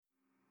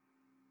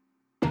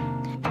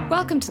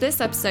Welcome to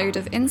this episode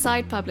of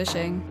Inside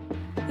Publishing,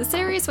 the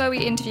series where we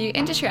interview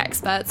industry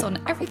experts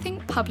on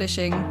everything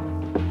publishing.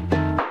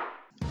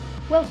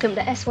 Welcome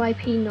to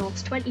SYP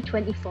North's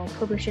 2024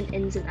 Publishing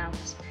Ins and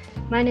Outs.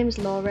 My name is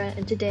Laura,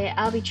 and today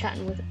I'll be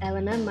chatting with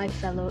Eleanor, my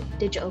fellow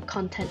digital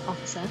content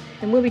officer,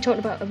 and we'll be talking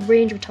about a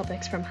range of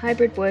topics from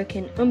hybrid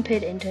working,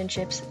 unpaid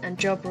internships, and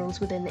job roles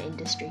within the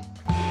industry.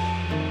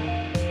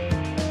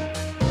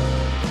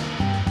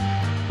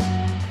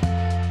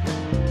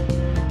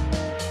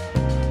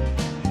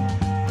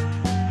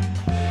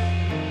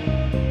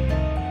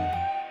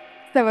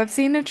 So I've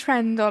seen a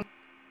trend on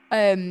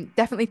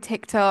definitely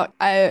TikTok,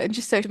 and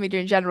just social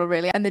media in general,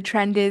 really. And the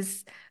trend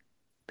is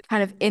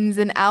kind of ins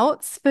and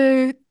outs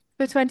for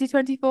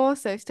 2024.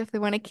 So stuff they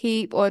want to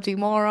keep or do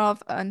more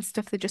of, and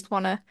stuff they just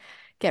want to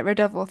get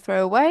rid of or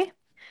throw away.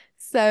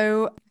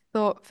 So I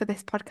thought for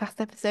this podcast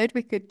episode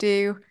we could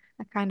do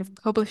a kind of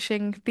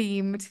publishing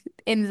themed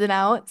ins and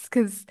outs,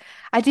 because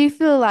I do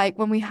feel like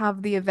when we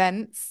have the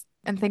events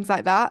and things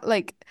like that,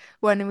 like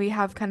when we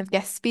have kind of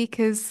guest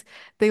speakers,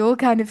 they all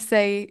kind of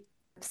say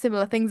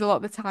similar things a lot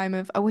of the time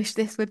of I wish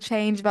this would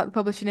change about the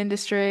publishing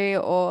industry,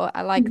 or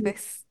I like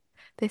this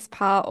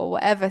part or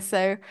whatever.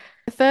 So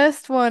the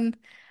first one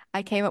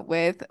I came up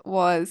with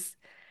was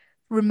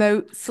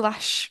remote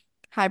slash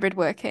hybrid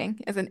working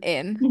as an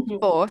in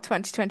for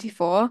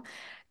 2024.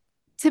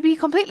 To be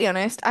completely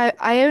honest,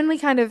 I only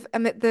kind of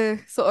am at the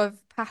sort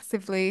of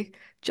passively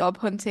job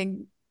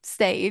hunting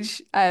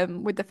stage,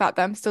 with the fact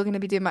that I'm still going to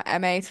be doing my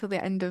MA till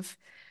the end of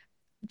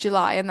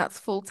July, and that's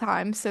full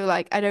time. So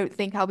like I don't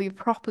think I'll be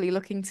properly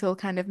looking till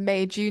kind of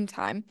May, June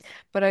time,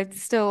 but I'd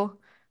still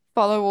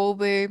follow all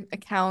the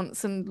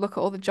accounts and look at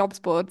all the jobs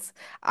boards.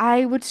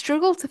 I would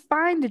struggle to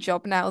find a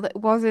job now that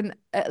wasn't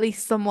at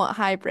least somewhat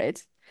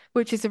hybrid,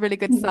 which is a really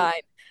good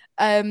sign.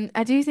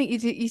 I do think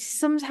you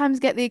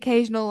sometimes get the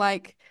occasional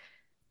like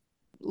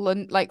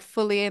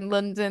fully in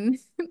London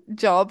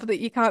job that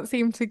you can't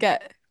seem to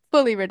get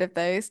fully rid of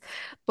those.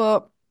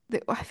 But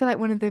I feel like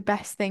one of the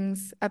best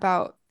things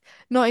about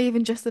not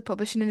even just the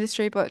publishing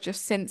industry, but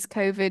just since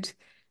COVID,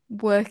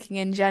 working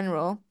in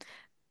general,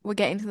 we're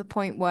getting to the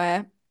point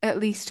where at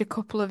least a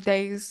couple of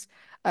days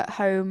at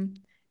home,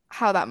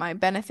 how that might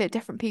benefit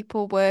different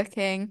people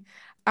working.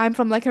 I'm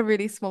from like a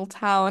really small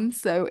town,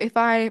 so if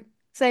I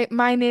say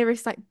my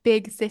nearest like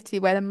big city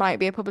where there might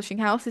be a publishing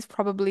house is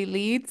probably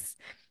Leeds,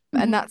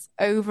 and that's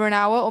over an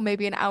hour or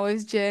maybe an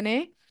hour's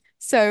journey.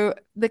 So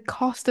the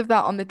cost of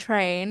that on the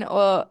train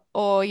or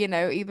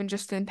even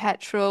just in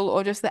petrol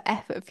or just the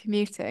effort of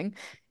commuting,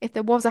 if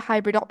there was a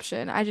hybrid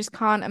option, I just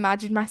can't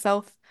imagine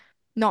myself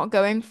not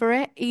going for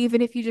it,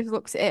 even if you just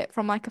looked at it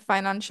from like a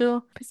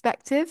financial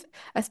perspective,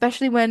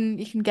 especially when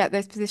you can get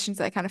those positions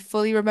that are kind of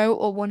fully remote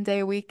or one day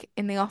a week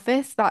in the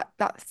office. That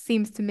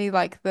seems to me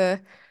like the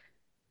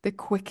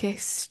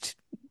quickest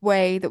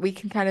way that we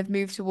can kind of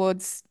move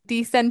towards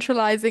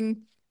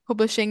decentralizing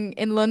publishing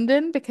in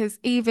London, because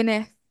even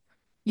if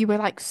you were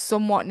like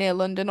somewhat near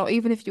London, or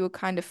even if you were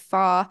kind of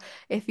far,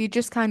 if you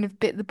just kind of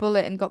bit the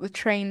bullet and got the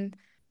train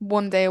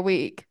one day a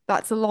week,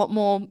 that's a lot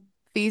more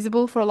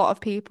feasible for a lot of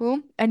people.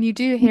 And you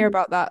do hear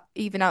about that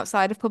even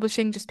outside of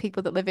publishing, just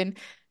people that live in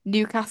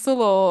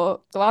Newcastle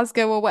or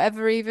Glasgow or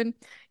whatever, even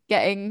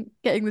getting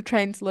the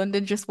train to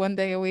London just one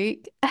day a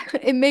week.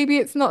 And maybe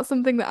it's not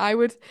something that I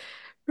would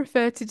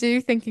prefer to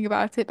do thinking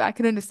about it, but I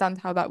can understand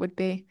how that would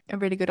be a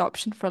really good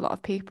option for a lot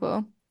of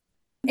people.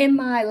 In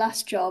my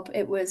last job,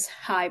 it was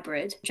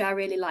hybrid, which I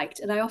really liked.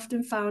 And I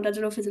often found, I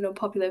don't know if it's an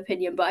unpopular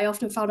opinion, but I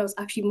often found I was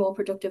actually more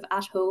productive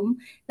at home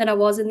than I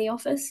was in the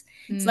office.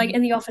 It's like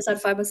in the office,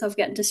 I'd find myself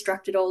getting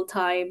distracted all the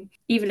time.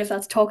 Even if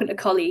that's talking to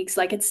colleagues,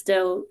 like it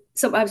still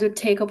sometimes would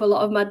take up a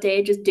lot of my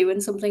day just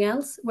doing something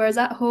else. Whereas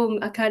at home,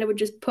 I kind of would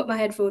just put my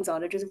headphones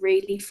on and just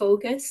really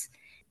focus.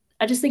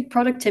 I just think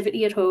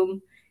productivity at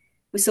home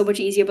was so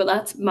much easier, but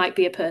that might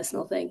be a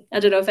personal thing.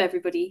 I don't know if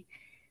everybody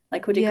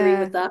like would agree Yeah.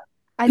 with that.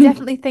 I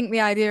definitely think the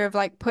idea of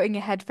like putting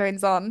your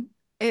headphones on,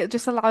 it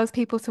just allows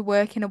people to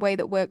work in a way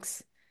that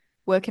works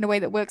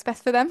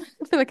best for them.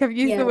 I feel like I've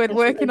used the Yeah, word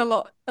working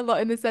definitely. a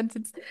lot in the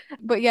sentence.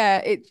 But yeah,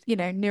 it's,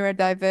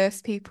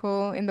 neurodiverse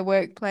people in the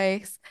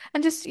workplace,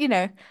 and just,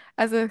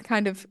 as a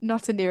kind of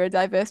not a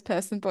neurodiverse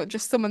person, but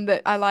just someone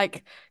that I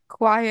like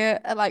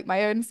quiet, I like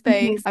my own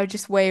space. I would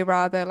just way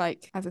rather,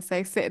 like, as I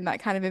say, sit in that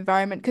kind of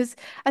environment. Because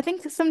I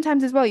think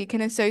sometimes as well, you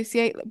can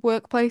associate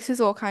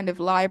workplaces or kind of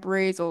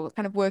libraries or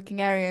kind of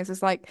working areas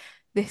as like,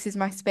 this is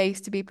my space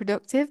to be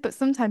productive. But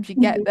sometimes you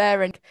get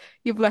there and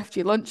you've left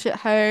your lunch at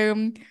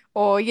home,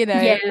 or,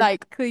 Yeah.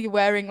 like clearly you're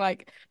wearing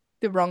like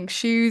the wrong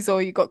shoes,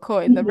 or you got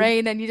caught in the Mhm.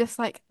 rain, and you're just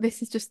like,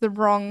 this is just the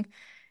wrong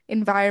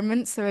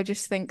environment. So I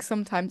just think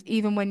sometimes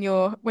even when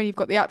you've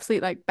got the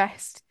absolute like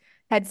best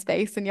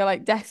headspace and you're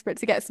like desperate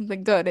to get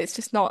something done, it's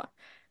just not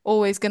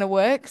always going to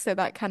work. So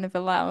that kind of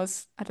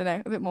allows, I don't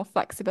know, a bit more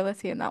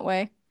flexibility in that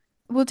way.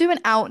 We'll do an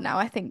out now,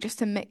 I think, just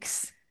to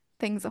mix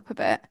things up a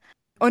bit.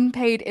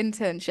 unpaid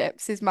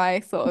internships is my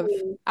sort of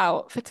Mm.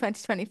 out for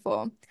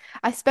 2024.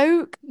 I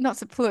spoke, not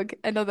to plug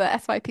another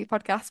SYP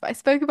podcast, but I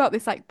spoke about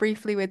this like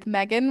briefly with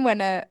Megan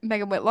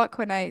Megan Whitlock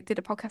when I did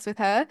a podcast with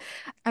her.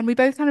 And we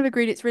both kind of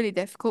agreed it's really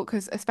difficult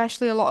because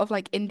especially a lot of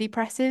like indie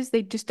presses,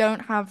 they just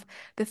don't have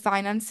the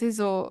finances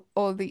or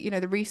the,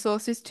 the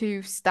resources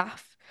to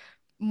staff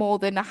more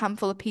than a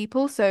handful of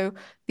people. So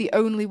the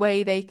only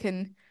way they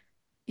can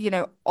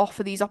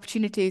offer these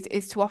opportunities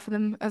is to offer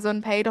them as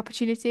unpaid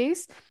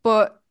opportunities.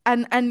 But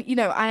and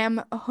I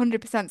am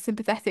 100%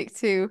 sympathetic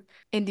to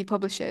indie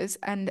publishers,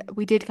 and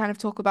we did kind of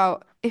talk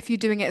about if you're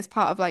doing it as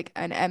part of like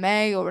an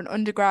MA or an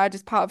undergrad,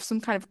 as part of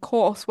some kind of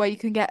course where you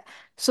can get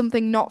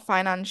something not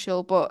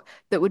financial but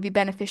that would be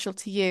beneficial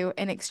to you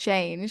in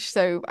exchange,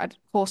 so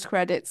course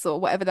credits or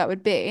whatever that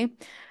would be,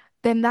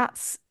 then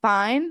that's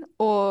fine,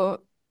 or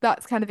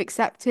that's kind of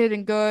accepted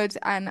and good.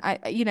 And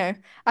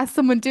as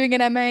someone doing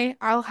an MA,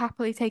 I'll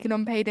happily take an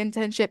unpaid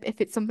internship if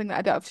it's something that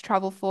I don't have to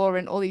travel for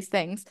and all these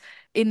things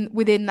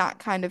within that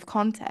kind of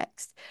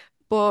context.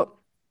 But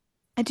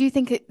I do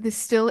think there's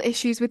still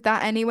issues with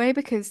that anyway,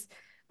 because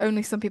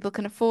only some people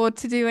can afford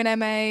to do an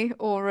MA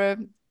or a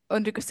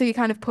undergrad. So you're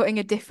kind of putting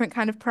a different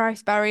kind of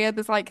price barrier.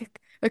 There's like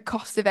a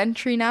cost of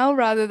entry now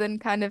rather than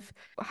kind of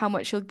how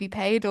much you'll be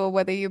paid or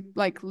whether you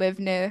like live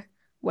near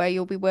where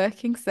you'll be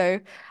working. So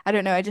I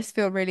don't know. I just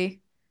feel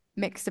really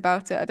mixed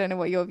about it. I don't know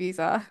what your views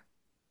are.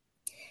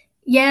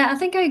 Yeah, I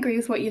think I agree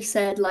with what you've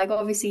said. Like,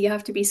 obviously, you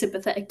have to be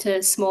sympathetic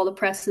to smaller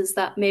presses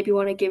that maybe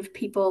want to give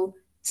people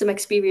some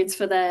experience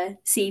for their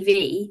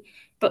CV,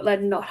 but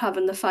then not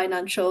having the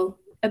financial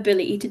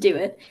ability to do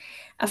it.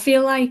 I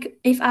feel like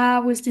if I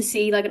was to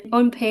see like an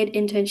unpaid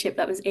internship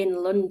that was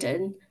in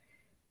London,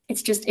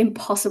 it's just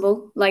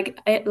impossible. I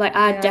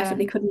Yeah.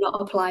 definitely could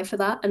not apply for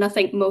that, and I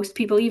think most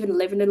people, even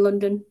living in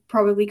London,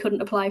 probably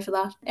couldn't apply for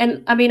that.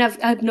 And I mean,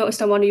 I've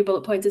noticed on one of your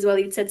bullet points as well,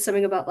 you said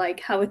something about like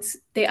how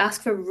they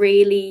ask for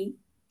really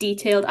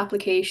detailed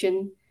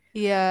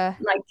Yeah.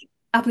 like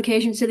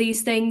applications to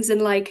these things,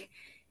 and like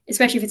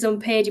especially if it's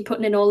unpaid, you're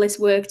putting in all this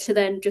work to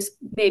then just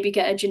maybe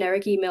get a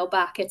generic email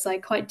back. It's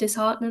like quite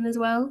disheartening as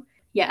well.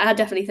 Yeah, I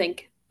definitely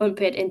think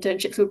unpaid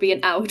internships would be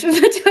an out for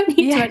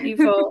Yeah,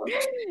 2024.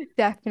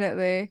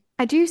 definitely.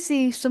 I do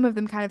see some of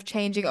them kind of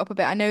changing up a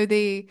bit.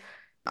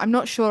 I'm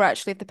not sure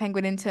actually if the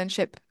Penguin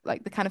internship,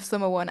 like the kind of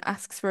summer one,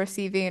 asks for a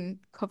CV and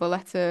cover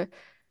letter,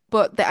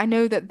 but I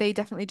know that they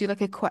definitely do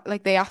like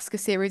like they ask a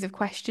series of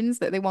questions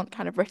that they want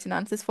kind of written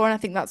answers for, and I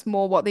think that's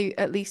more what they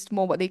at least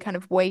more what they kind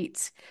of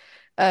weight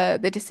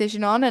the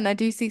decision on. And I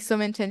do see some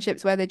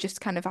internships where they're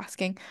just kind of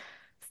asking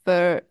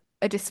for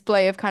a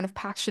display of kind of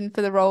passion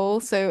for the role.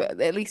 So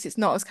at least it's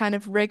not as kind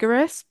of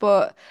rigorous,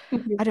 but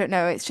I don't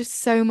know, it's just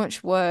so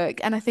much work.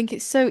 And I think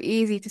it's so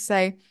easy to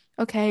say,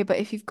 okay, but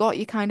if you've got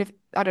your kind of,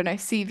 I don't know,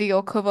 CV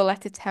or cover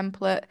letter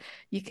template,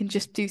 you can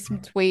just do some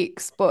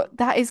tweaks. But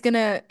that is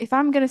gonna, if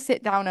I'm gonna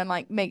sit down and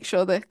like make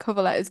sure the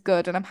cover letter is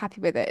good and I'm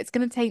happy with it, it's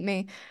gonna take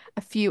me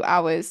a few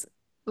hours,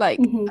 like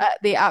Mhm. at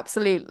the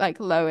absolute like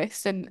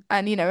lowest. And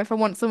if I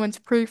want someone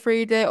to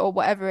proofread it or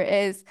whatever it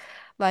is,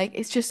 like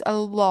it's just a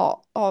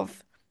lot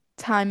of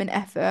time and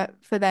effort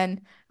for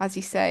then, as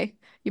you say,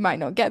 you might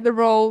not get the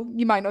role,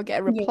 you might not get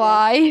a Yeah.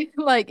 reply.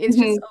 Like it's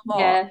just Mhm. a lot.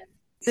 Yeah.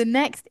 The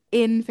next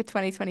in for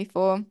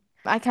 2024,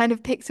 I kind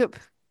of picked up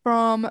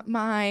from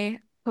my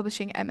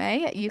publishing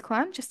MA at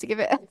UCLan, just to give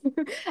it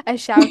a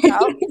shout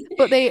out.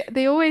 But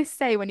they always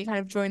say when you kind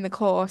of join the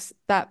course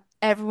that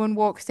everyone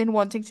walks in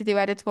wanting to do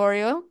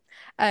editorial.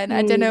 And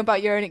I don't know Mm.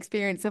 about your own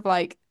experience of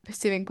like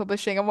pursuing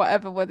publishing and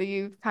whatever, whether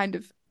you kind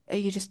of are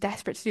you just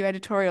desperate to do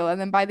editorial,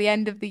 and then by the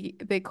end of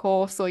the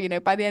course, or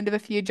by the end of a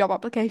few job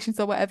applications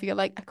or whatever, you're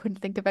like, I couldn't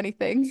think of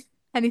anything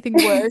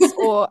worse,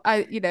 or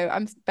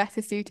I'm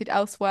better suited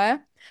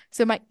elsewhere.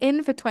 So my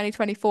in for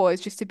 2024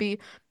 is just to be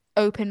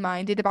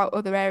open-minded about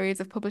other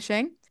areas of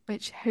publishing,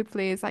 which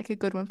hopefully is like a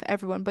good one for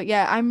everyone. But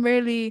yeah, I'm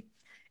really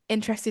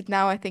interested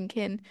now, I think,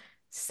 in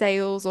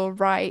sales or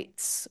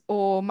rights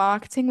or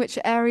marketing, which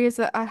are areas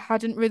that I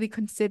hadn't really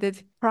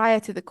considered prior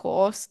to the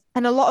course.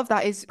 And a lot of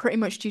that is pretty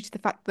much due to the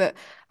fact that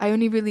I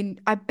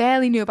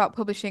barely knew about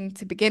publishing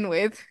to begin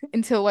with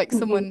until like Mhm.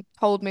 someone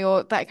told me,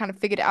 or that I kind of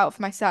figured it out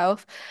for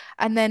myself.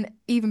 And then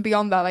even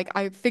beyond that, like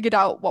I figured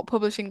out what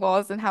publishing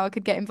was and how I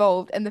could get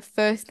involved. And the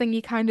first thing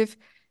you kind of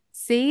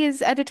see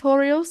is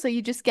editorial. So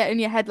you just get in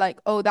your head like,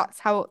 oh,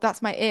 that's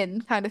my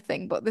in kind of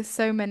thing. But there's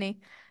so many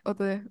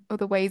other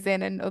ways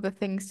in and other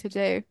things to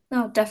do.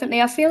 No,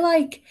 definitely. I feel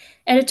like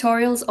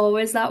editorial's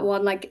always that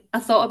one. Like I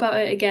thought about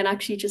it again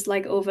actually just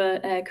like over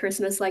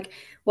Christmas, like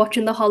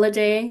watching The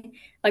Holiday.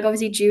 Like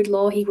obviously Jude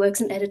Law, he works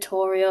in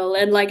editorial,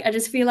 and like I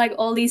just feel like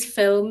all these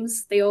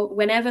films,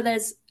 whenever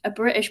there's a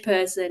British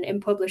person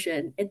in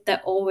publishing,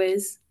 they're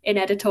always in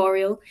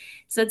editorial.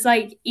 So it's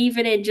like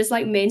even in just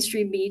like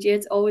mainstream media,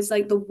 it's always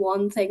like the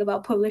one thing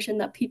about publishing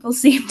that people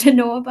seem to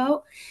know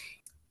about.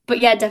 But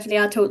yeah, definitely,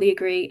 I totally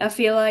agree. I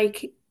feel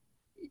like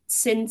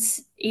since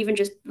even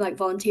just like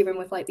volunteering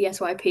with like the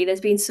SYP,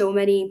 there's been so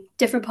many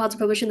different parts of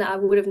publishing that I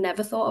would have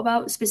never thought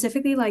about,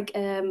 specifically like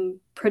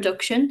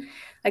production,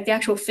 like the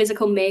actual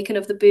physical making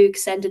of the book,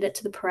 sending it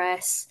to the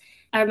press.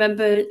 I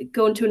remember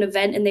going to an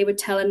event and they were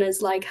telling us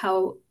like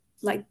how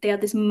like they had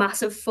this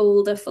massive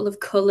folder full of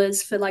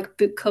colors for like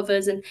book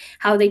covers and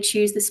how they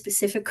choose the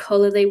specific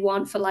color they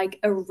want for like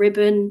a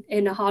ribbon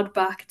in a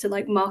hardback to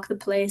like mark the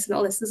place and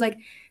all this. There's like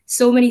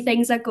so many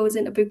things that goes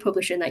into book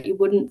publishing that you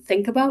wouldn't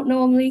think about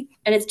normally.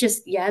 And it's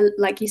just, yeah,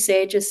 like you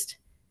say, just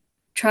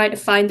trying to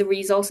find the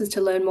resources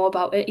to learn more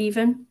about it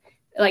even.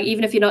 Like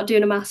even if you're not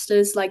doing a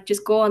master's, like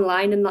just go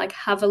online and like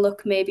have a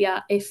look maybe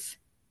at if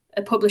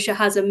a publisher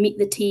has a meet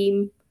the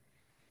team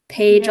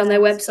page on Yeah,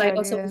 their that's a good website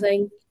or idea.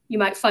 something. You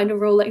might find a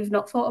role that you've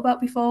not thought about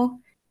before.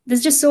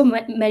 There's just so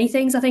many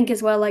things I think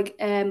as well, like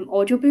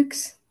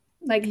audiobooks.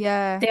 Like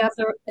Yeah. they have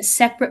a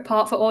separate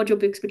part for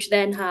audiobooks, which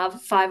then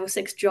have 5 or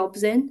 6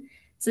 jobs in.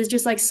 So there's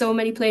just like so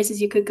many places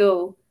you could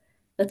go.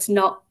 That's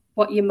not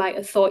what you might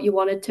have thought you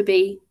wanted to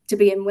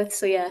begin with.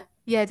 So yeah.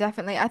 Yeah,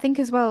 definitely. I think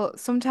as well,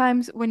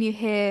 sometimes when you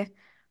hear,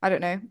 I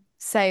don't know,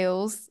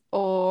 sales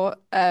or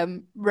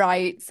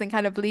rights and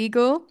kind of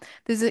legal,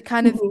 there's a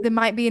kind of Mhm. there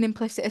might be an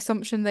implicit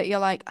assumption that you're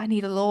like, I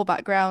need a law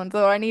background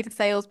or I need a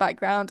sales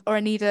background or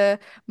I need a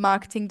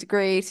marketing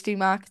degree to do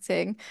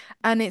marketing.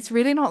 And it's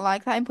really not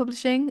like that in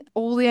publishing.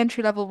 All the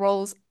entry level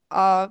roles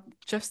are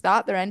just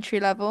that, they're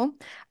entry level.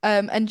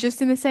 And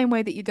just in the same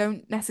way that you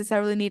don't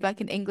necessarily need like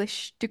an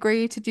English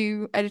degree to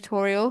do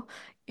editorial,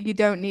 you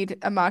don't need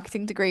a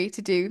marketing degree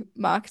to do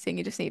marketing.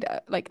 You just need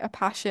like a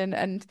passion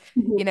and,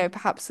 Mhm.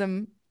 perhaps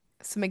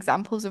some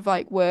examples of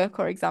like work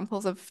or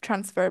examples of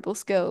transferable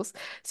skills.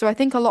 So I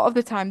think a lot of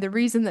the time the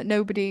reason that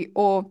nobody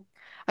or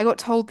I got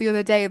told the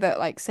other day that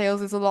like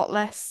sales is a lot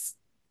less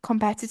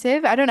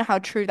competitive. I don't know how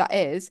true that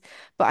is,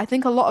 but I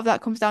think a lot of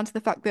that comes down to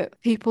the fact that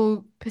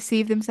people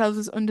perceive themselves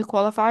as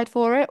underqualified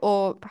for it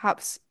or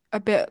perhaps a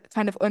bit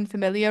kind of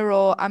unfamiliar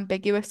or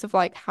ambiguous of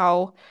like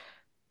how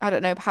I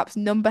don't know, perhaps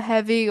number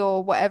heavy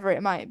or whatever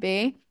it might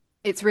be.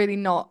 It's really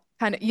not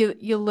kind of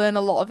you'll learn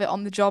a lot of it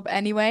on the job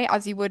anyway,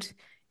 as you would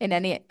in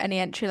any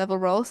entry level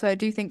role. So I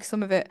do think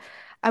some of it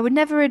I would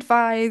never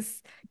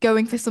advise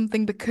going for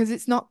something because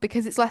it's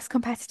less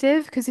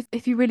competitive. Because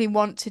if you really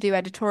want to do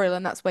editorial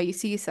and that's where you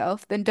see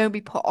yourself, then don't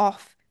be put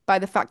off by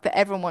the fact that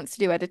everyone wants to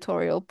do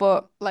editorial.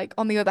 But like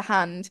on the other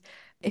hand,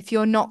 if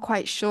you're not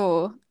quite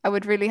sure, I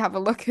would really have a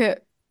look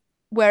at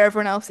where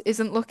everyone else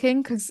isn't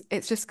looking because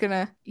it's just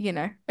gonna,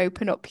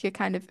 open up your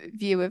kind of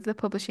view of the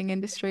publishing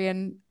industry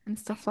and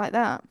stuff like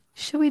that.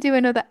 Shall we do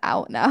another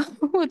out now?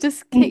 We'll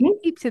just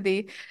Mhm. keep to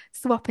the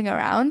swapping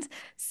around.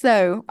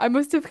 So I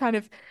must have kind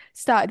of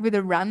started with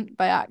a rant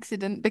by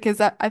accident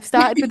because I've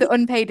started with the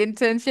unpaid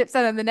internships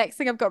and then the next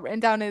thing I've got written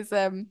down is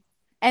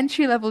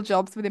entry level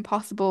jobs with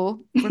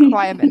impossible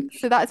requirements.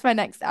 So that's my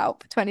next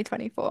out for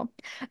 2024.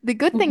 The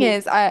good thing Mhm.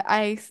 is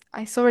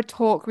I saw a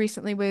talk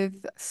recently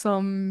with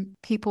some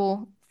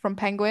people from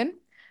Penguin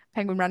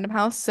Random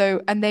House.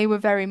 So and they were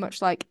very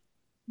much like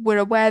we're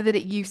aware that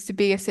it used to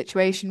be a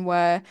situation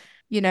where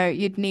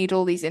you'd need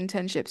all these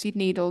internships, you'd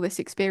need all this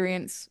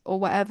experience or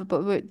whatever,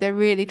 but they're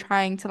really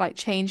trying to like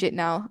change it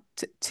now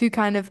to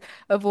kind of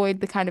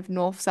avoid the kind of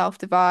north-south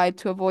divide,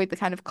 to avoid the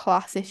kind of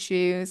class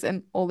issues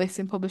and all this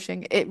in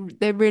publishing.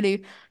 They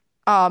really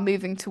are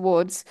moving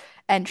towards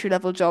entry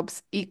level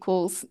jobs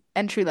equals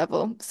entry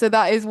level. So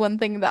that is one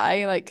thing that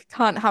I like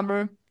can't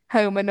hammer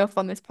home enough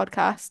on this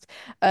podcast,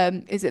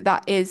 is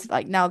that is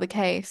like now the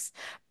case.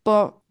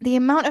 But the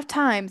amount of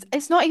times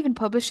it's not even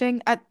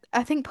publishing.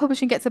 I think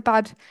publishing gets a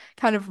bad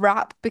kind of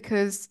rap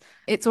because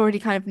it's already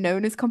kind of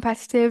known as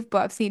competitive,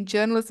 but I've seen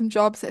journalism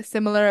jobs that are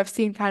similar. I've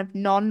seen kind of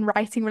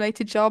non-writing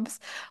related jobs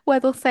where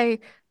they'll say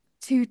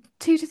 2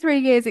 to 3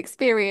 years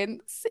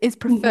experience is Mhm.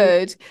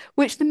 preferred,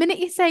 which the minute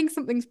you're saying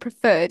something's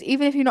preferred,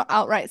 even if you're not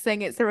outright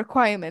saying it's a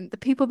requirement, the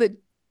people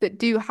that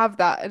do have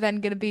that are then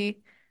going to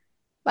be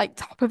like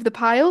top of the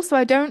pile. So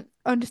I don't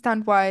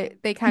understand why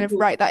they kind of Mhm.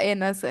 write that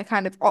in as a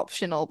kind of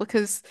optional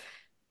because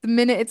the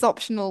minute it's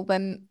optional,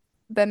 then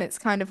it's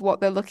kind of what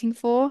they're looking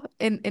for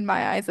in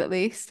my eyes at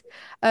least.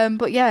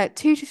 But yeah,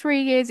 2 to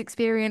 3 years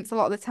experience a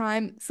lot of the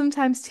time,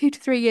 sometimes 2 to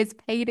 3 years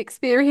paid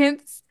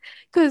experience.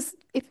 Because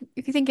if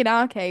you think in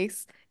our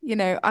case,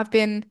 I've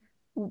been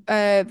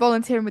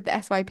volunteering with the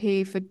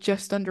SYP for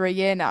just under a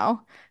year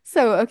now.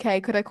 So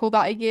okay, could I call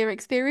that a year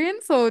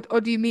experience, or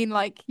do you mean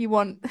like you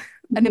want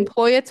an Mhm.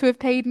 employer to have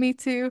paid me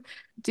to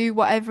do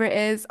whatever it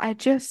is? I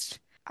just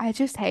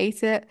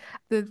hate it.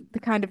 The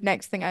kind of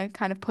next thing I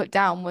kind of put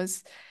down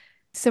was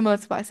similar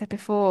to what I said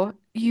before.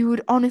 You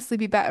would honestly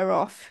be better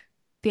off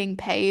being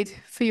paid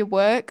for your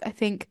work. I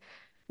think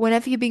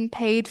whenever you're being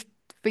paid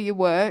for your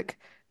work,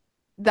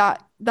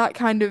 that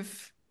kind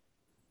of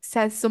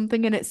says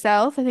something in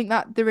itself. I think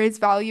that there is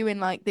value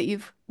in like that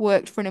you've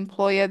worked for an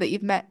employer, that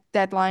you've met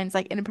deadlines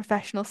like in a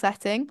professional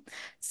setting.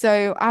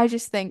 So I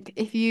just think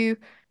if you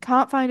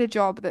can't find a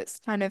job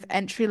that's kind of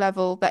entry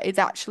level, that is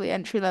actually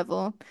entry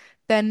level,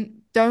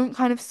 then don't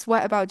kind of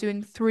sweat about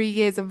doing 3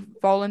 years of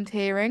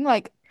volunteering.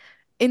 Like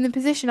in the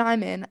position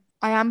I'm in,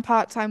 I am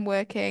part-time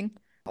working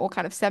or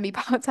kind of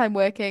semi-part-time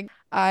working.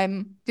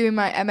 I'm doing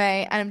my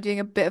MA and I'm doing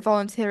a bit of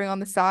volunteering on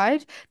the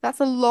side. That's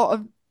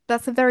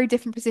a very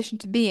different position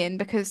to be in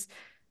because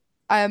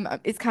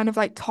it's kind of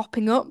like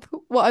topping up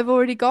what I've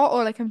already got,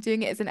 or like I'm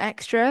doing it as an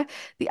extra.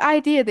 The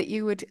idea that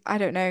you would, I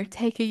don't know,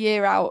 take a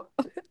year out,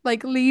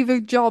 like leave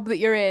a job that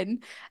you're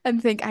in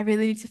and think I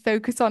really need to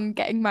focus on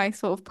getting my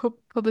sort of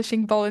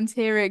publishing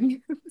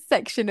volunteering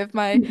section of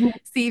my Mhm.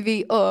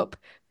 CV up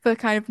for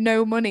kind of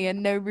no money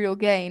and no real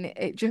gain.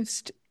 It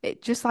just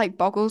like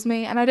boggles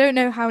me. And I don't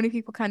know how many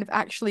people kind of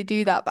actually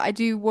do that, but I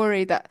do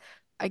worry that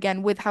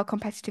again, with how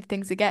competitive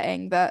things are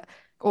getting, that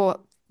or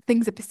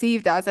things are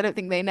perceived as. I don't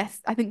think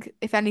I think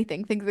if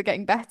anything, things are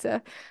getting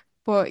better.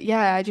 But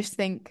yeah, I just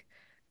think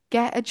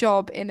get a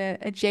job in an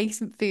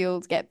adjacent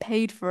field, get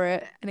paid for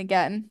it, and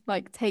again,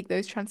 like take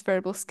those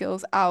transferable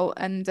skills out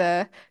and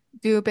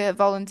do a bit of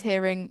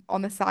volunteering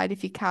on the side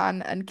if you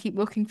can, and keep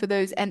looking for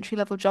those entry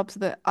level jobs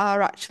that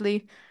are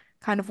actually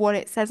kind of what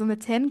it says on the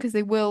tin, because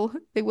they will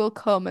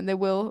come and they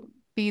will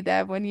be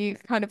there when you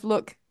kind of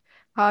look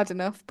hard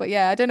enough. But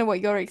yeah, I don't know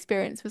what your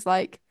experience was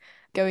like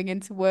going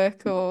into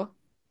work or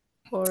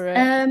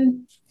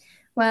Um,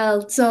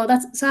 well, so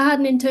I had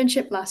an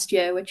internship last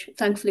year, which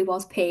thankfully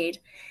was paid,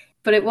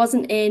 but it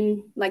wasn't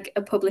in like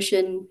a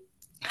publishing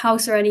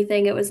house or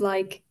anything. It was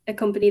like a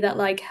company that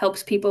like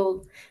helps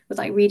people with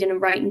like reading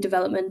and writing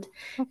development.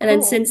 oh, And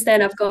then cool. since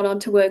then, I've gone on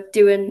to work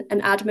doing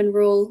an admin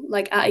role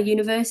like at a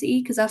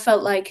university because I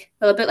felt like,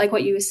 well, a bit like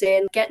what you were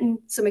saying, getting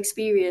some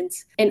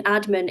experience in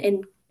admin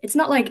in it's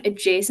not like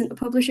adjacent to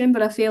publishing,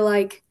 but I feel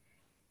like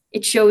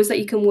it shows that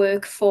you can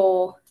work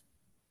for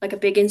like a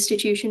big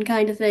institution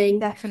kind of thing.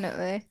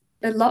 Definitely.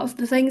 A lot of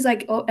the things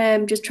like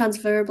just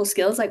transferable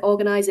skills like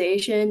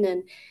organization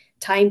and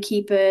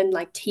timekeeping,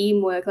 like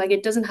teamwork, like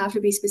it doesn't have to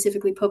be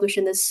specifically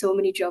publishing. There's so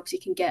many jobs you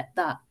can get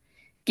that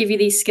give you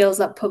these skills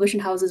that publishing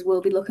houses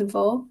will be looking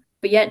for.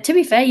 But yeah, to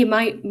be fair, you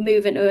might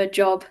move into a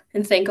job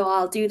and think, oh,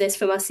 I'll do this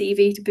for my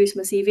CV to boost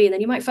my CV. And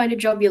then you might find a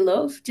job you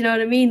love. Do you know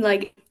what I mean?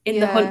 Like in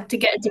the Yeah. hunt to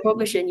get into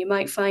publishing, you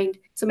might find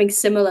something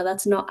similar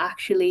that's not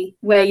actually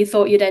where you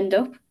thought you'd end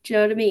up. Do you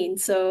know what I mean?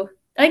 So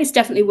I think it's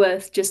definitely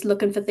worth just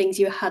looking for things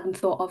you hadn't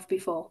thought of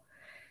before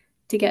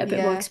to get a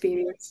bit more Yeah.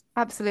 experience.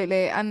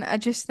 Absolutely. And I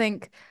just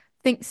think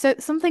so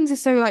some things are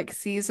so like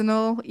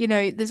seasonal. You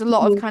know, there's a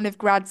lot of Mhm. kind of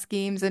grad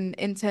schemes and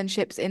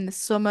internships in the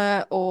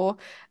summer or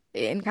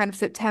in kind of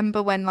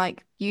September when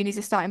like unis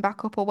are starting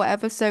back up or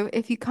whatever. So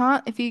if you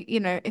can't if you you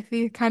know, if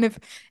you're kind of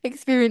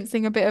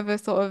experiencing a bit of a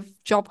sort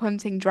of job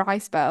hunting dry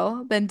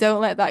spell, then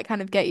don't let that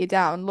kind of get you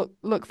down.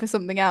 Look for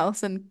something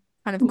else and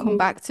kind of come Mhm.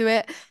 back to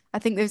it. I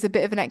think there's a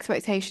bit of an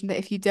expectation that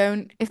if you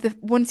don't, if the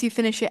once you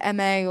finish your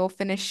MA or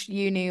finish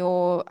uni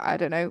or I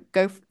don't know,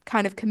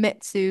 kind of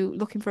commit to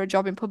looking for a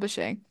job in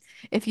publishing,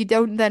 if you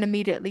don't then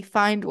immediately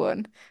find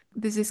one,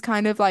 there's this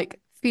kind of like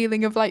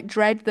feeling of like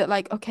dread that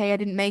like, okay, I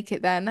didn't make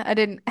it then. I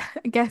didn't,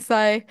 I guess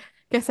I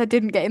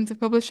didn't get into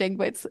publishing,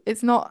 but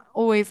it's not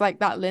always like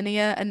that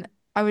linear. And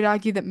I would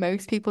argue that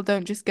most people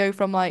don't just go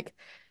from like,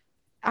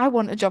 I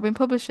want a job in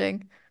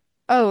publishing.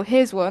 Oh,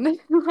 here's one.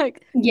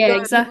 Like Yeah,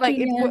 done. Like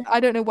exactly. Yeah. I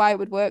don't know why it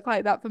would work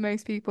like that for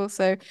most people.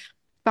 So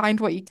find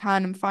what you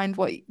can and find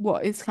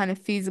what is kind of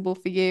feasible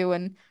for you.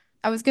 And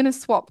I was gonna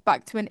swap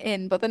back to an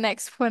in, but the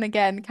next one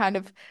again kind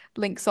of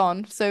links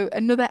on. So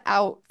another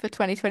out for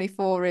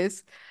 2024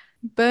 is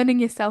burning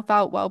yourself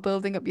out while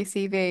building up your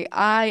CV.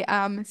 I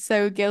am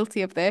so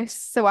guilty of this.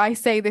 So I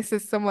say this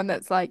as someone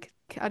that's like,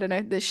 I don't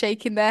know, that's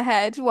shaking their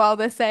head while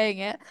they're saying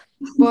it.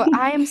 But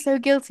I am so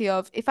guilty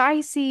of if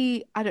I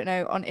see, I don't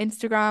know, on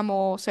Instagram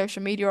or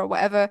social media or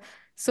whatever,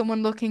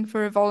 someone looking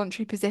for a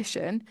voluntary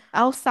position,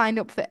 I'll sign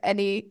up for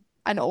any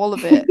and all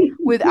of it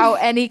without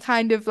any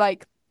kind of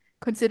like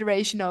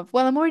consideration of,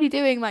 well, I'm already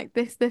doing like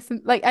this,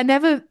 and like I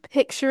never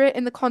picture it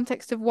in the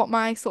context of what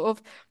my sort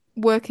of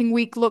working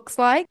week looks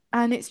like.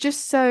 And it's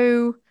just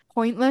so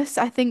pointless.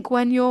 I think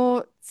when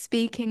you're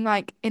speaking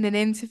like in an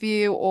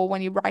interview or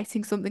when you're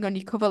writing something on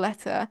your cover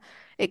letter,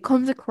 it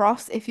comes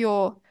across if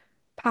you're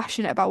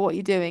passionate about what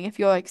you're doing, if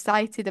you're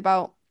excited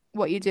about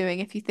what you're doing,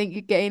 if you think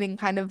you're gaining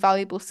kind of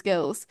valuable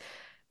skills.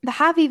 There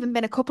have even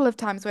been a couple of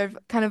times where I've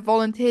kind of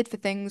volunteered for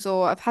things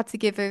or I've had to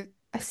give a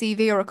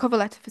CV or a cover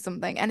letter for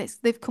something and it's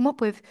they've come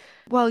up with,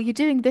 well, you're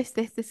doing this,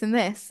 and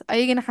this. Are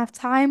you going to have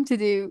time to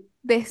do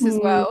this as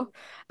Mm. well?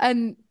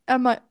 And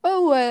I'm like,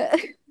 oh,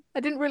 I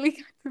didn't really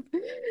kind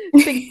of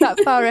think that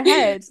far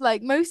ahead.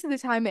 Like most of the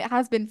time it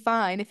has been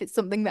fine if it's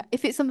something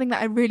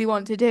that I really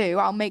want to do,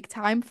 I'll make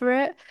time for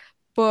it.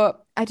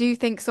 But I do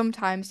think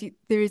sometimes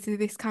there is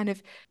this kind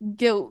of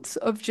guilt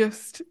of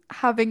just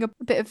having a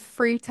bit of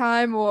free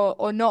time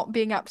or not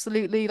being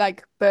absolutely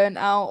like burnt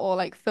out or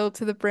like filled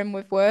to the brim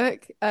with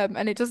work.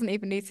 And it doesn't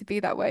even need to be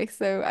that way.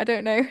 So I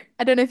don't know.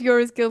 I don't know if you're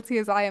as guilty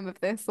as I am of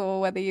this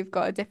or whether you've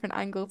got a different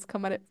angle to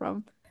come at it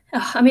from.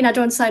 I mean, I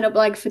don't sign up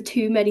like for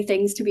too many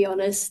things, to be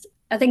honest.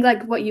 I think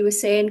like what you were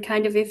saying,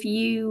 kind of if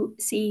you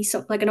see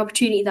some like an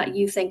opportunity that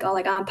you think, oh,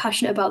 like I'm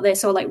passionate about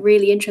this or like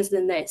really interested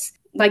in this,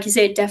 like you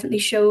say, it definitely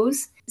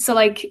shows. So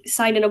like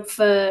signing up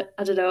for,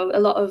 I don't know, a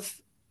lot of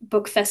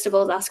book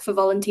festivals, ask for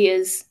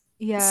volunteers.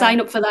 Yeah. Sign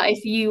up for that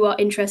if you are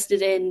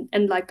interested in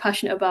and like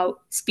passionate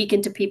about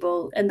speaking to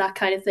people and that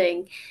kind of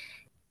thing.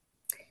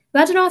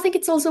 But I don't know, I think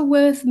it's also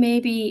worth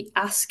maybe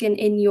asking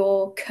in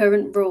your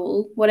current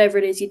role, whatever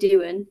it is you're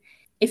doing,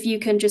 if you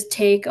can just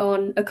take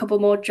on a couple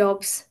more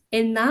jobs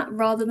in that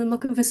rather than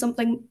looking for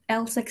something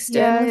else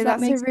external, Yeah, if that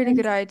that's a makes really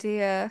good sense.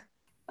 idea.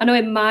 I know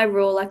in my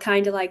role, I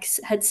kind of like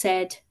had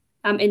said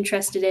I'm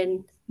interested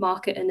in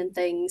marketing and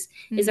things.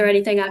 Is there Mm.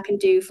 anything I can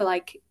do for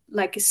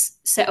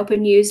set up a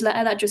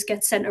newsletter that just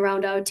gets sent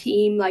around our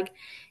team? Like,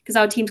 because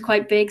our team's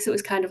quite big, so it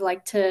was kind of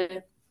like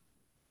to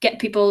get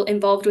people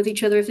involved with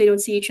each other if they don't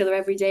see each other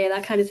every day,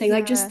 that kind of thing.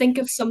 Like, just Yeah. think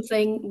of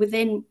something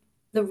within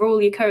the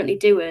role you're currently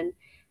doing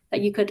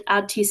that you could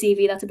add to your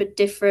CV that's a bit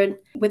different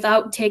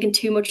without taking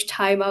too much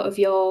time out of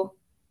your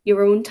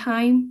own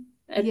time.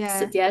 It's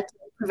Yeah. yeah, to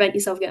prevent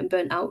yourself getting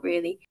burnt out,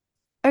 really.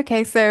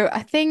 Okay, so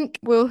I think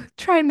we'll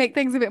try and make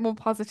things a bit more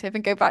positive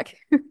and go back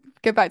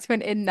go back to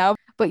an in now.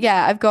 But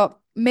yeah, I've got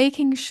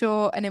making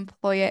sure an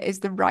employer is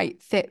the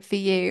right fit for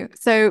you.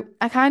 So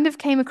I kind of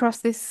came across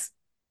this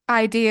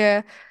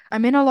idea.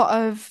 I'm in a lot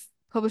of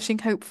publishing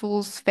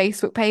hopefuls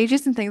Facebook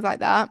pages and things like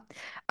that.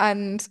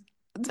 And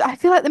I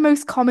feel like the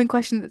most common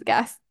question that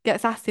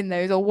gets asked in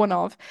those, or one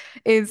of,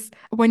 is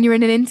when you're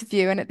in an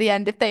interview and at the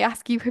end, if they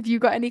ask you, have you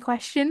got any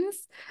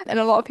questions? And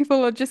a lot of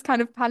people are just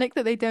kind of panic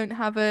that they don't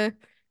have a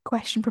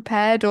question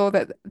prepared or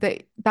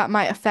that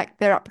might affect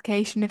their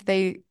application if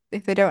they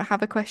don't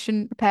have a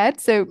question prepared.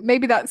 So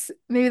maybe that's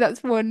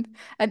one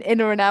an in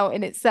or an out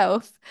in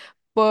itself.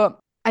 But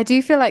I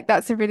do feel like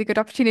that's a really good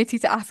opportunity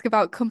to ask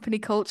about company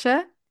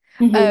culture.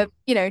 Hmm.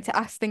 To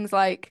ask things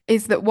like,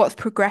 is that what's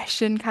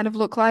progression kind of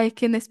look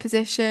like in this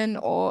position,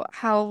 or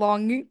how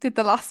long did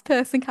the last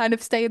person kind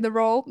of stay in the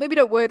role? Maybe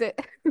don't word it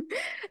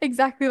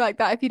exactly like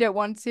that if you don't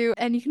want to.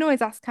 And you can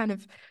always ask kind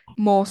of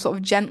more sort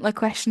of gentler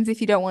questions if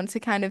you don't want to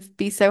kind of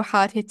be so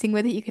hard hitting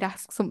with it. You could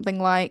ask something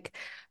like,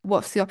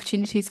 what's the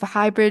opportunities for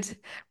hybrid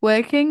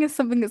working is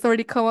something that's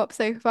already come up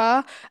so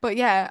far. But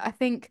yeah, I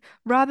think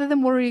rather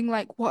than worrying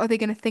like, what are they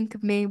going to think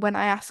of me when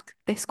I ask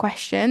this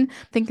question,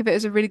 think of it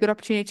as a really good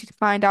opportunity to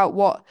find out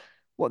what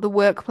the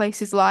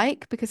workplace is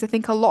like, because I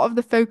think a lot of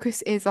the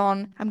focus is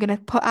on, I'm going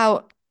to put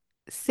out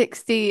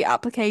 60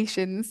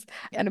 applications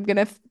and I'm going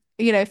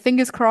to,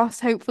 fingers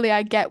crossed, hopefully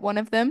I get one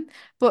of them.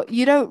 But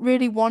you don't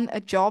really want a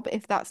job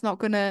if that's not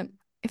going to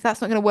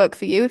work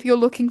for you. If you're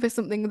looking for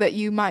something that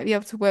you might be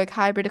able to work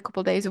hybrid a couple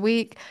of days a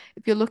week,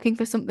 if you're looking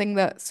for something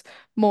that's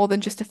more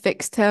than just a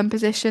fixed term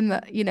position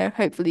that,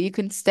 hopefully you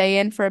can stay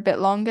in for a bit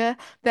longer,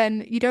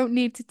 then you don't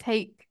need to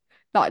take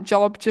that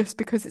job just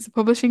because it's a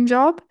publishing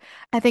job.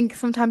 I think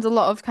sometimes a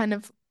lot of kind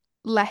of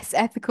less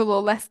ethical or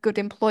less good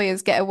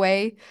employers get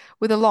away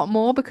with a lot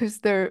more because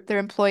they're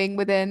employing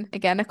within,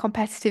 again, a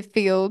competitive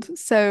field.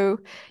 So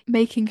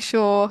making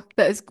sure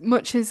that as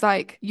much as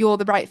like you're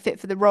the right fit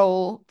for the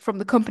role from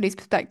the company's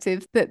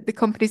perspective, that the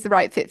company's the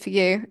right fit for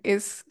you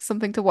is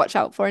something to watch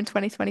out for in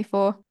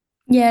 2024.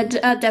 Yeah,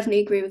 I definitely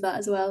agree with that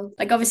as well.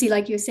 Like, obviously,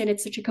 like you were saying,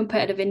 it's such a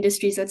competitive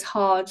industry, so it's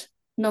hard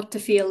not to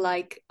feel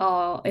like,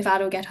 oh, if I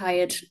don't get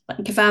hired,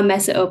 like if I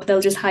mess it up,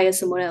 they'll just hire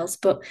someone else.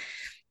 But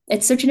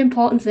it's such an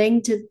important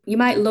thing to, you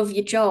might love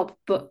your job,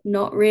 but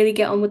not really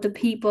get on with the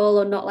people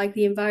or not like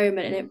the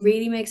environment. And it Mhm.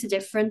 really makes a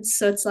difference.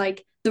 So it's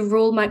like the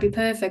role might be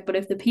perfect, but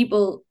if the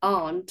people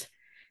aren't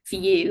for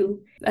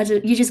you,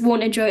 you just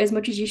won't enjoy it as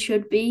much as you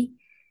should be.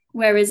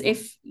 Whereas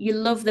if you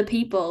love the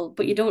people,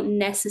 but you don't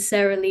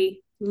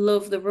necessarily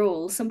love the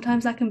role,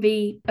 sometimes that can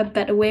be a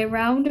better way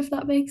around, if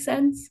that makes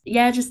sense.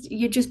 Yeah, just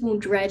you just won't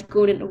dread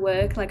going into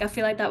work. Like I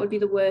feel like that would be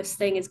the worst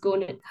thing is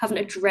having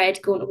a dread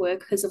going to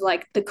work because of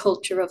like the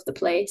culture of the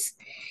place.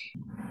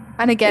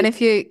 And again,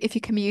 But if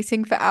you're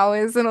commuting for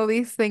hours and all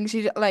these things,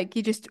 you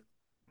just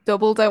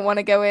double don't want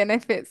to go in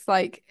if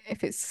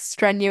it's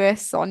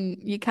strenuous on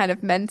you kind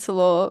of mental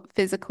or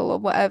physical or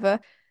whatever.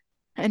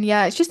 And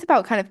yeah, it's just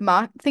about kind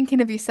of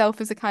thinking of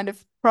yourself as a kind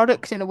of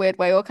product in a weird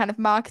way, or kind of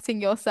marketing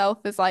yourself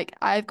as like,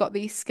 I've got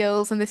these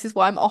skills and this is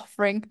what I'm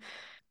offering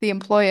the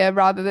employer,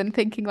 rather than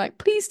thinking like,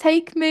 please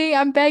take me,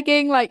 I'm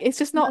begging. Like, it's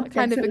just no, not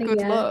kind of a definitely,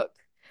 good yeah. look.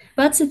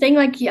 But that's the thing,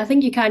 like I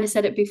think you kind of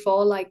said it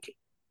before, like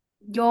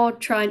you're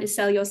trying to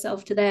sell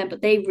yourself to them,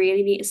 but they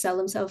really need to sell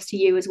themselves to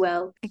you as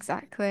well.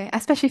 Exactly.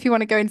 Especially if you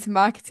want to go into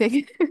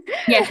marketing.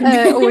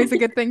 Yeah. Always a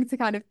good thing to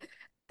kind of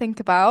think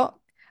about.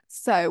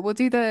 So we'll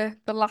do the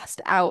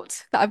last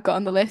out that I've got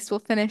on the list.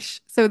 We'll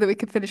finish so that we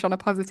can finish on a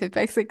positive,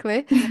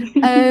 basically.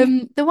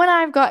 The one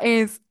I've got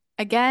is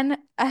again,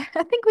 I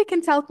think we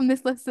can tell from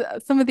this list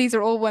that some of these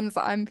are all ones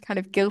that I'm kind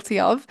of guilty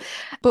of.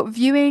 But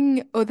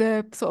viewing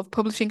other sort of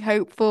publishing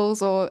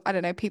hopefuls, or I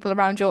don't know, people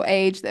around your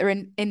age that are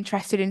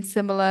interested in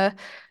similar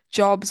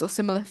jobs or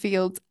similar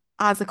fields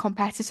as a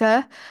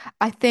competitor.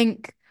 I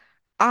think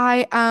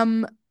I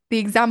am the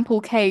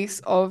example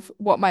case of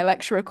what my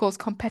lecturer calls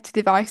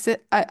competitive itis.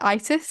 I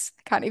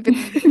can't even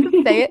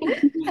say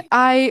it.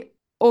 I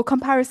or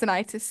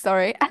comparisonitis,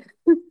 sorry.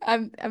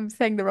 I'm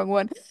saying the wrong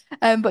one.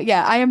 But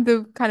yeah, I am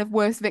the kind of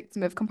worst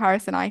victim of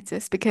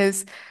comparisonitis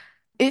because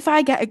if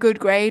I get a good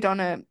grade on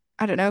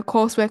I don't know,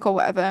 coursework or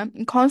whatever,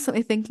 I'm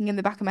constantly thinking in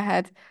the back of my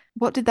head,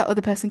 what did that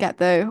other person get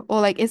though?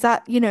 Or like, is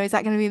that, is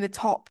that going to be in the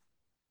top?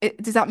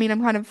 Does that mean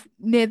I'm kind of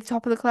near the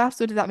top of the class,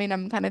 or does that mean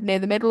I'm kind of near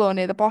the middle or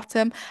near the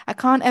bottom? I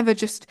can't ever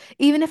just,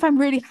 even if I'm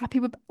really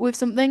happy with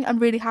something, I'm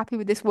really happy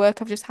with this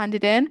work I've just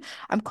handed in.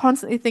 I'm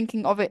constantly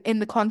thinking of it in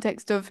the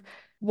context of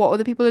what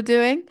other people are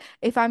doing.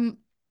 If I'm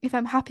if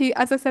I'm happy,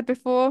 as I said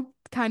before,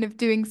 kind of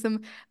doing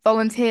some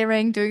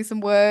volunteering, doing some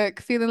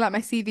work, feeling like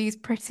my CV is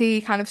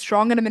pretty kind of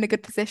strong and I'm in a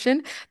good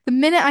position. The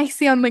minute I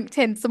see on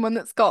LinkedIn someone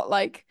that's got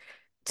like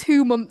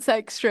 2 months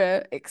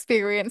extra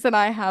experience than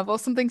I have, or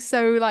something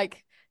so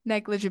like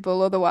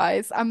negligible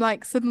otherwise, I'm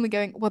like suddenly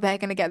going, well, they're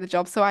gonna get the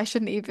job, so I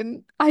shouldn't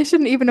even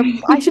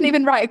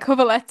write a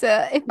cover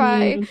letter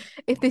Mm,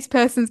 if this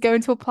person's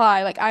going to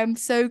apply. Like I'm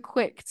so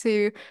quick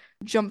to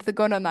jump the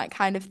gun on that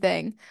kind of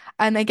thing.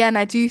 And again,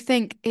 I do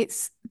think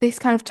it's this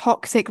kind of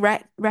toxic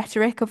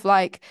rhetoric of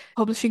like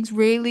publishing's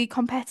really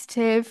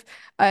competitive.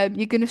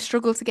 You're going to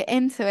struggle to get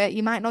into it.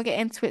 You might not get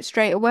into it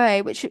straight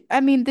away, which I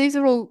mean, these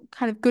are all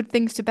kind of good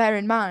things to bear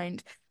in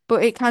mind.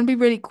 But it can be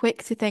really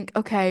quick to think,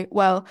 okay,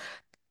 well,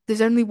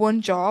 there's only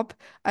one job,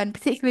 and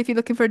particularly if you're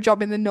looking for a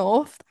job in the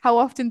north, how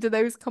often do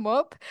those come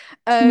up?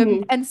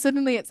 mhm, And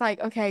suddenly it's like,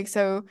 okay,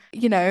 so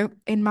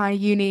in my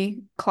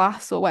uni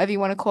class or whatever you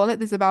want to call it,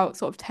 there's about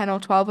sort of 10 or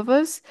 12 of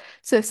us.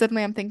 So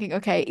suddenly I'm thinking,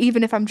 okay,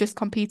 even if I'm just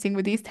competing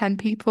with these 10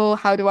 people,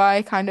 how do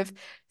I kind of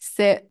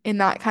sit in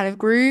that kind of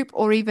group?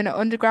 Or even at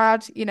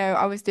undergrad,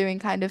 I was doing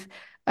kind of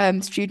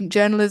student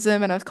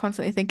journalism, and I was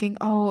constantly thinking,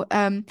 oh,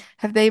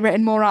 have they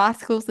written more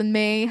articles than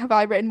me? Have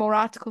I written more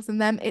articles than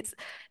them?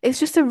 It's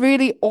just a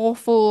really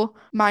awful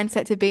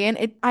mindset to be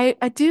in.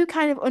 I do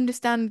kind of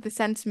understand the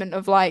sentiment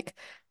of like,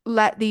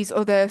 let these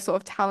other sort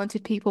of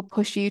talented people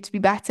push you to be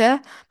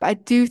better. But I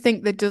do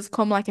think there does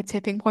come like a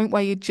tipping point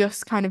where you're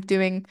just kind of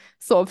doing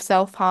sort of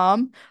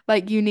self-harm.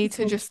 Like you need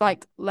to mhm, just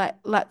like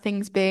let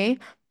things be.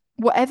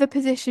 Whatever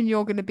position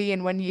you're going to be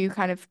in when you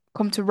kind of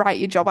come to write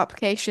your job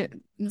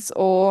applications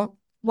or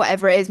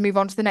whatever it is, move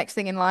on to the next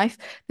thing in life.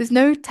 There's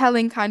no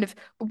telling kind of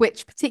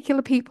which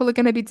particular people are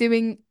going to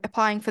be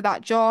applying for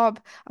that job,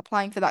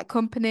 applying for that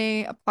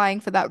company, applying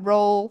for that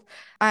role.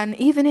 And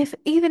even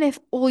if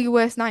all your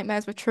worst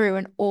nightmares were true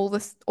and all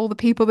the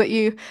people that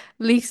you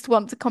least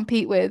want to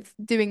compete with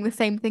doing the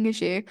same thing as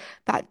you,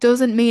 that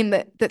doesn't mean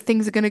that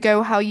things are going to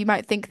go how you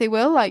might think they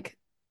will. Like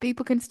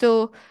people can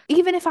still,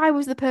 even if I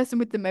was the person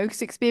with the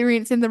most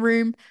experience in the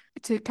room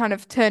to kind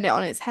of turn it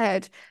on its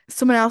head,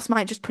 someone else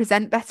might just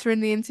present better in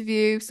the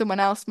interview.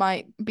 Someone else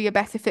might be a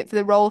better fit for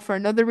the role for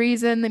another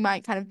reason. They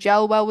might kind of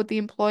gel well with the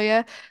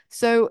employer.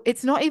 So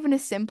it's not even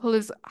as simple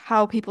as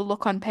how people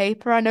look on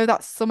paper. I know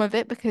that's some of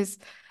it because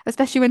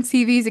especially when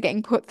CVs are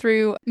getting put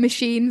through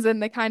machines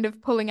and they're kind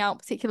of pulling out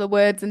particular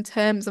words and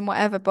terms and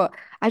whatever. But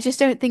I just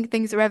don't think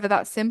things are ever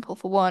that simple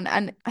for one.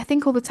 And I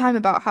think all the time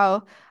about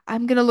how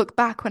I'm going to look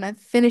back when I've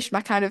finished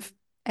my kind of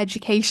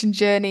education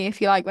journey, if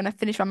you like, when I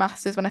finish my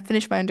master's, when I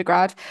finish my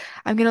undergrad,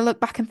 I'm going to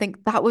look back and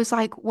think that was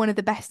like one of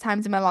the best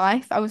times in my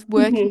life. I was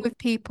working mhm, with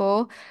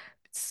people,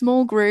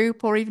 small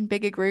group or even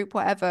bigger group,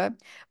 whatever,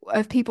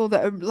 of people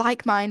that are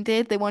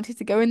like-minded. They wanted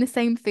to go in the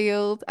same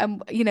field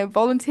and,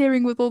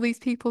 volunteering with all these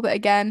people that,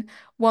 again,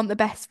 want the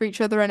best for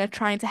each other and are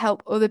trying to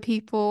help other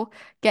people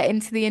get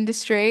into the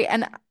industry.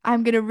 And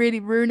I'm going to really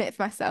ruin it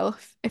for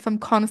myself if I'm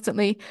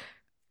constantly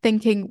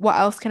thinking, what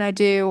else can I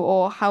do?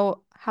 Or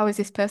how is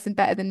this person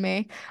better than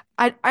me?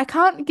 I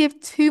can't give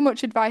too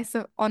much advice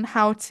on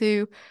how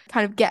to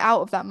kind of get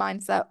out of that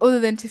mindset, other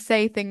than to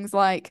say things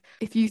like,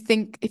 if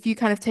you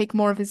kind of take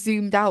more of a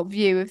zoomed out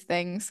view of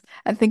things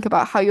and think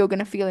about how you're going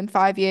to feel in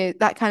 5 years,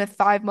 that kind of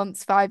 5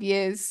 months, 5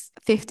 years,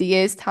 50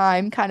 years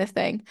time kind of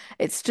thing,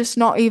 it's just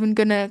not even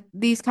gonna,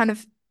 these kind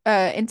of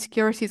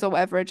insecurities or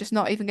whatever are just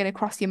not even going to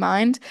cross your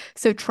mind.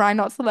 So try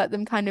not to let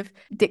them kind of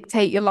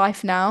dictate your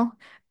life now.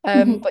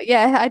 mhm. But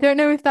yeah, I don't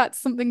know if that's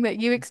something that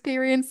you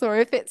experience or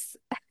if it's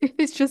if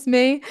it's just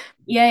me.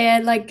 Yeah,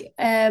 like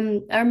I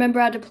remember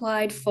I'd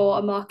applied for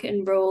a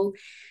marketing role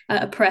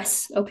at a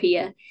press up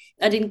here.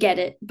 I didn't get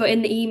it, but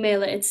in the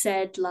email it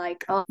said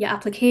like, oh, your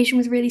application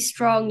was really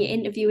strong, your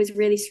interview was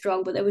really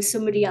strong, but there was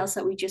somebody else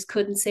that we just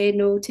couldn't say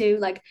no to.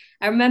 Like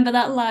I remember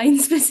that line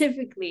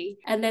specifically,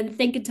 and then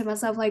thinking to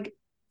myself like,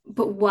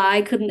 but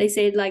why couldn't they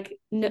say like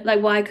no,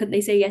 like why couldn't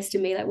they say yes to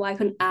me? Like why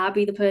couldn't I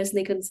be the person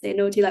they couldn't say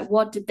no to? Like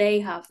what did they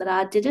have that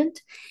I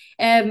didn't?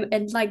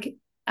 And like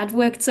I'd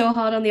worked so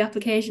hard on the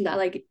application that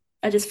like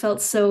I just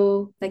felt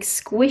so like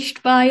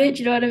squished by it. Do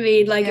you know what I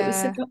mean? Like it was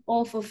Yeah. such an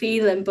awful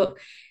feeling. But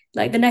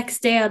like the next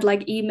day I'd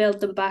like emailed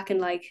them back and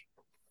like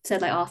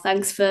said like, oh,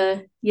 thanks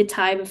for your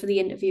time and for the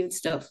interview and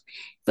stuff.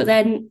 But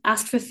then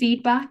asked for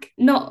feedback.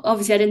 Not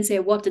obviously I didn't say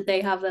what did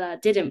they have that I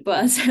didn't,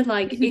 but I said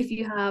like if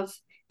you have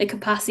the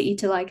capacity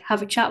to like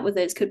have a chat with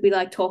us, could we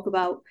like talk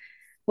about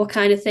what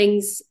kind of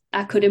things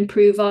I could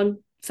improve on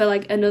for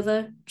like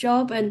another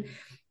job? And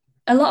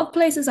a lot of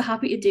places are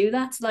happy to do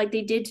that. Like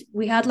they did,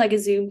 we had like a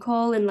Zoom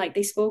call and like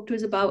they spoke to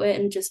us about it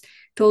and just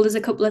told us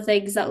a couple of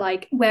things that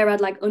like where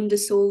I'd like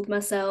undersold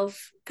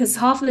myself. Because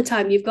half of the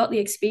time you've got the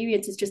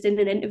experience, it's just in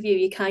an interview,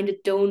 you kind of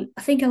don't.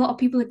 I think a lot of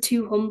people are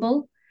too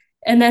humble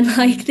and then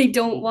like they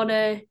don't want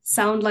to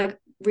sound like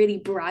really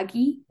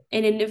braggy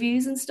in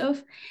interviews and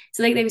stuff.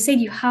 So like they were saying,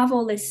 you have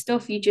all this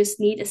stuff, you just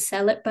need to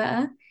sell it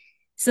better.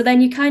 So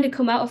then you kind of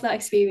come out of that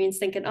experience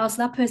thinking, oh, so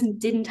that person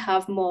didn't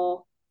have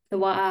more than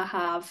what I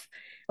have,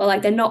 or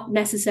like they're not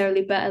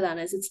necessarily better than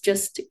us. It's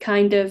just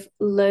kind of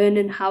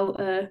learning how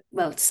to,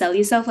 well, sell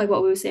yourself, like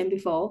what we were saying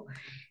before.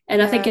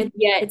 And I think Yeah.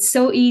 yeah, it's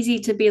so easy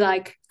to be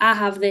like, I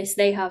have this,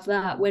 they have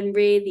that, when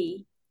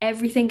really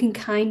everything can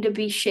kind of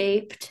be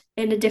shaped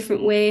in a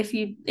different way if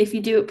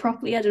you do it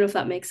properly. I don't know if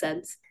that makes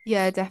sense.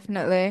 Yeah,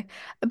 definitely.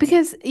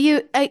 Because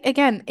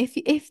again, if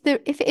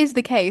it is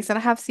the case, and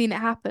I have seen it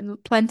happen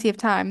plenty of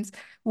times,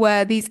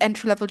 where these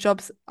entry level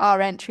jobs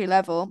are entry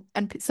level,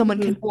 and someone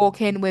can Hmm.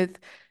 walk in with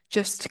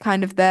just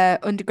kind of their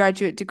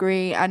undergraduate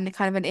degree and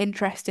kind of an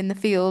interest in the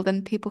field,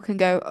 and people can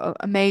go, oh,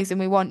 amazing,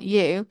 we want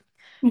you,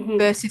 Hmm.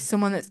 versus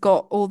someone that's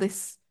got all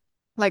this,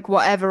 like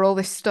whatever, all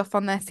this stuff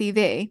on their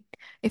CV.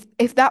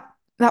 If that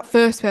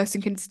first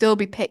person can still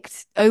be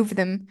picked over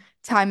them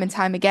time and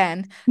time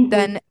again, Hmm.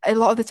 then a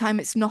lot of the time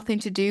it's nothing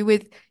to do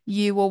with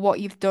you or what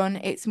you've done.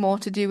 It's more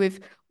to do with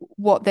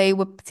what they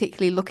were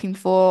particularly looking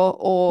for,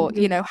 or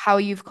Hmm. how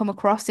you've come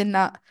across in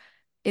that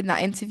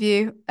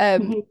interview.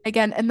 Hmm.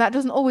 Again, and that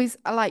doesn't always,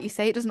 like you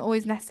say, it doesn't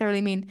always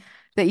necessarily mean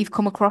that you've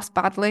come across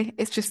badly.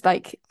 It's just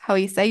like how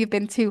you say you've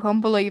been too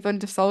humble, or you've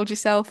undersold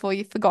yourself, or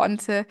you've forgotten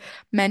to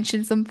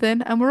mention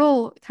something. And we're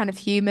all kind of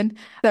human.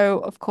 So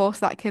of course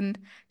that can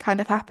kind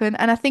of happen.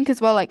 And I think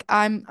as well, like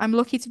I'm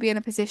lucky to be in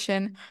a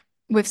position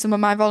with some of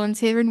my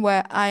volunteering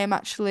where I am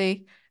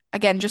actually,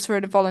 again, just for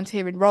a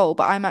volunteering role,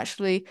 but I'm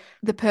actually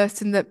the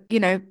person that,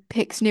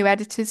 picks new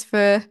editors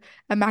for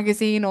a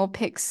magazine, or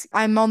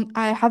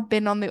I have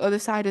been on the other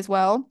side as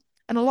well.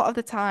 And a lot of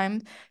the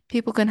time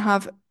people can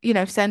have,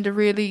 send a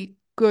really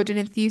good and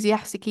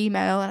enthusiastic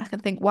email, and I can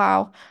think,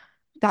 wow,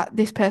 that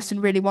this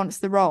person really wants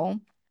the role.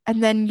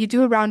 And then you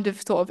do a round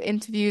of sort of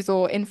interviews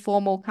or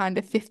informal kind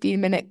of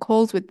 15-minute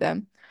calls with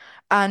them,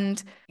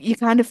 and you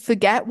kind of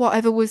forget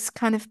whatever was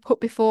kind of put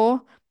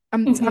before.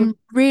 I'm Hmm.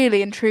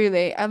 really and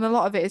truly, and a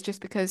lot of it is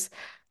just because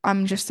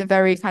I'm just a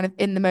very kind of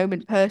in the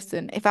moment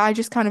person. If I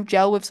just kind of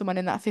gel with someone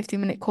in that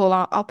 15-minute call,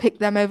 I'll pick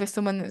them over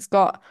someone that's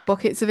got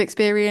buckets of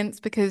experience,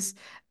 because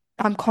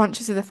I'm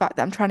conscious of the fact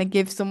that I'm trying to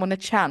give someone a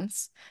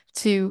chance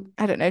to,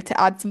 I don't know,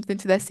 to add something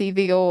to their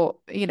CV, or,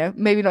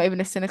 maybe not even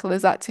as cynical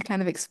as that, to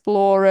kind of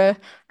explore a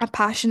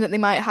passion that they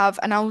might have.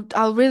 And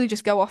I'll really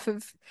just go off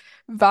of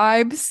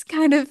vibes,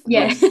 kind of,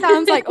 Yeah. which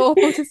sounds like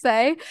awful to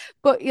say,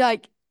 but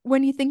like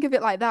when you think of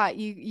it like that,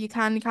 you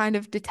can kind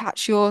of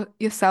detach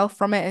yourself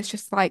from it. It's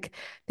just like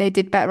they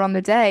did better on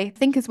the day. I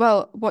think as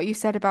well what you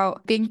said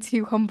about being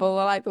too humble,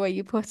 I like the way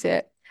you put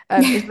it,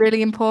 is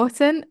really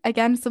important.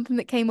 Again, something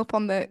that came up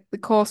on the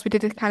course, we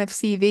did a kind of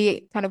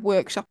CV kind of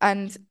workshop,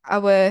 and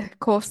our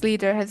course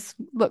leader has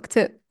looked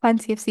at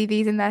plenty of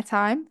CVs in their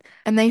time.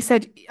 And they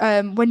said,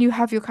 when you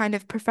have your kind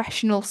of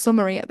professional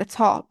summary at the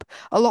top,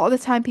 a lot of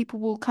the time people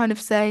will kind of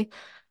say,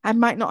 I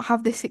might not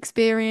have this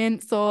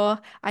experience, or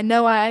I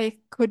know I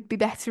could be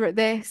better at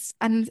this.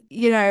 And,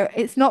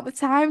 it's not the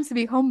time to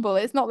be humble.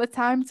 It's not the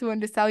time to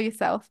undersell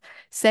yourself.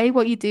 Say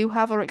what you do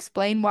have, or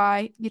explain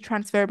why your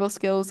transferable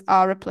skills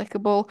are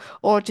applicable,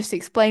 or just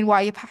explain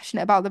why you're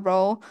passionate about the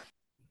role.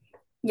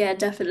 Yeah,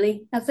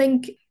 definitely. I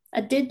think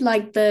I did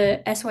like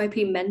the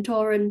SYP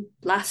mentoring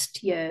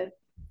last year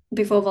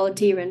before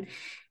volunteering.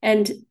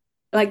 And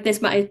like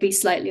this might be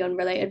slightly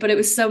unrelated, but it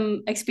was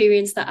some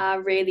experience that I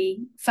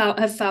really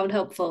have found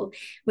helpful.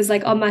 Was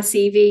like on my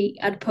CV,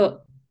 I'd put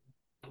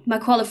my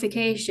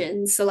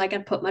qualifications. So like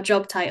I'd put my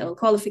job title,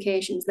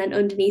 qualifications, then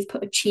underneath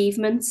put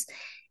achievements.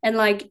 And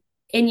like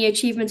in your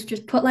achievements,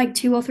 just put like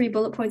 2 or 3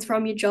 bullet points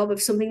from your job of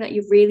something that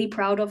you're really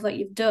proud of that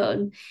you've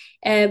done.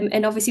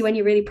 And obviously when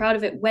you're really proud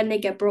of it, when they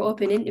get brought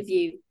up in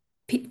interview,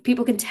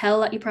 people can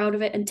tell that you're proud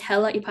of it and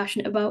tell that you're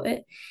passionate about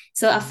it.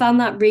 So I found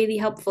that really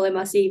helpful in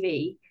my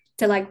CV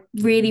to like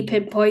really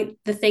pinpoint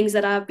the things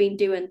that I've been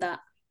doing that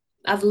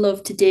I've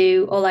loved to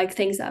do, or like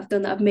things that I've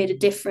done that have made a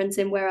difference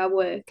in where I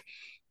work.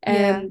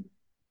 Yeah. Um,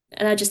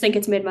 and I just think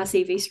it's made my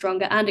CV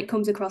stronger and it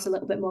comes across a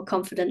little bit more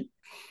confident.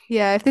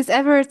 Yeah, if there's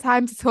ever a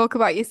time to talk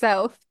about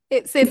yourself,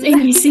 it's It's in in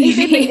your it's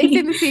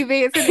in the CV.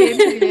 CV, it's in the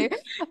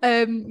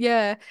interview.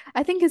 Yeah.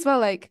 I think as well,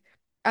 like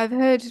I've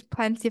heard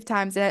plenty of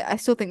times, and I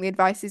still think the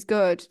advice is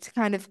good, to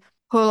kind of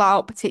pull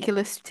out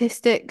particular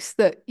statistics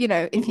that,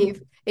 if you've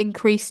Mhm.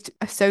 increased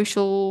a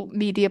social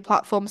media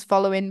platform's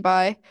following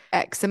by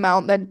X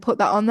amount, then put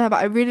that on there. But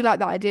I really like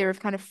that idea of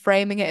kind of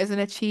framing it as an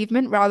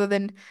achievement rather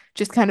than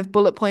just kind of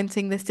bullet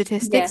pointing the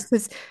statistics, Yeah,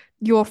 because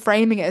you're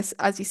framing it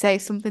as you say,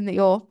 something that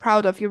you're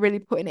proud of. You're really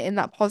putting it in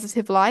that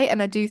positive light.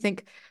 And I do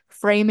think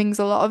framing's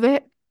a lot of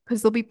it.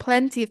 because there'll be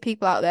plenty of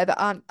people out there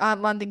that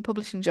aren't landing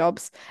publishing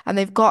jobs, and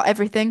they've got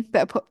everything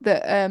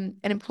that an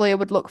employer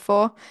would look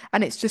for,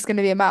 and it's just going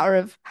to be a matter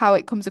of how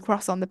it comes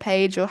across on the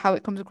page or how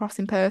it comes across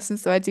in person.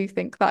 So I do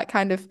think that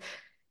kind of,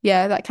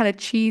 yeah, that kind of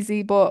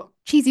cheesy but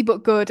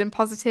good and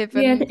positive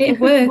Yeah, and it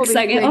works. bubbly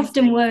Like it thing.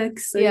 often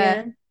works. So Yeah,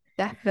 yeah.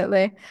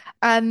 definitely.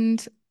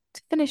 And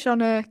to finish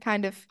on a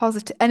kind of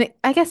positive, and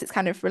I guess it's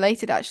kind of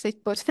related actually,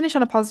 but to finish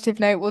on a positive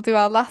note, we'll do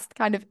our last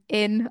kind of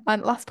in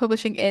and last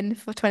publishing in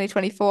for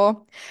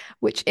 2024,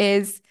 which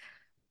is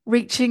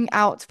reaching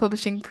out to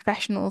publishing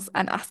professionals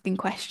and asking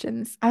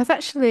questions. I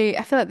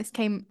feel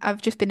like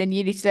I've just been in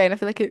uni today and I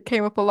feel like it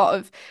came up a lot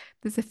of,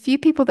 there's a few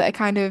people that are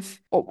kind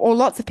of, or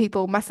lots of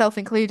people, myself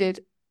included,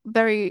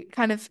 very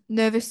kind of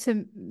nervous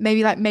to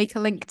maybe like make a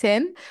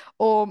LinkedIn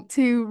or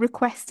to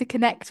request to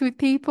connect with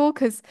people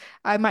because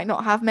I might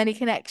not have many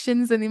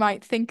connections and they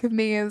might think of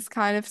me as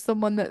kind of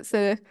someone that's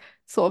a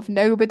sort of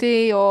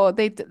nobody, or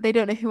they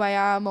don't know who I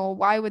am, or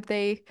why would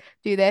they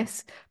do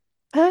this?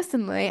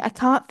 Personally, I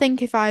can't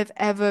think if I've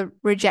ever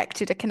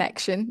rejected a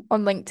connection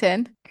on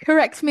LinkedIn.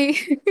 Correct me,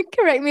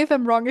 correct me if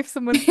I'm wrong.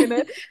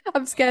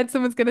 I'm scared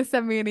someone's gonna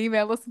send me an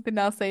email or something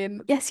now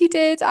saying, yes, you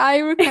did. I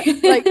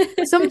request, like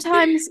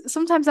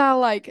sometimes I'll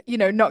like,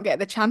 not get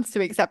the chance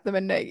to accept them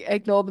and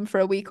ignore them for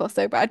a week or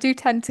so, but I do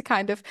tend to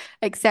kind of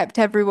accept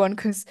everyone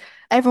because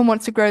everyone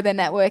wants to grow their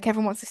network.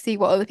 Everyone wants to see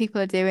what other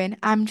people are doing.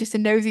 I'm just a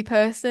nosy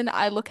person.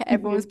 I look at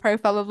everyone's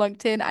profile on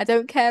LinkedIn. I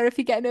don't care if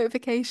you get a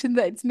notification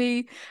that it's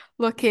me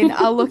looking.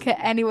 I'll look at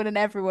anyone and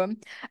everyone.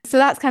 So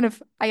that's kind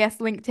of, I guess,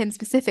 LinkedIn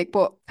specific,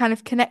 but kind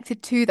of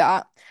connected to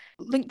that.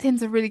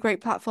 LinkedIn's a really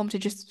great platform to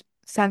just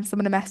send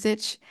someone a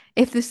message.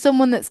 If there's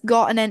someone that's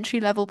got an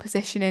entry level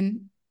position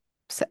in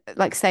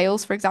like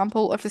sales, for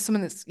example, or if there's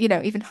someone that's,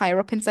 even higher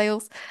up in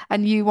sales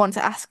and you want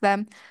to ask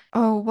them,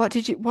 oh,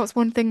 what's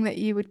one thing that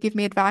you would give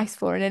me advice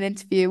for in an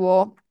interview,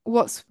 or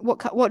what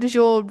does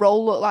your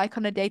role look like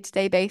on a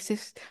day-to-day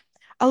basis?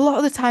 A lot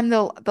of the time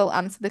they'll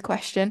answer the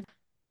question.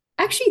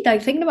 Actually,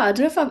 like thinking about it, I don't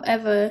know if I've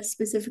ever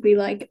specifically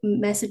like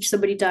messaged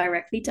somebody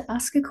directly to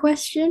ask a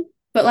question,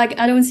 but like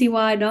I don't see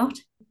why not.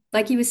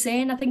 Like you were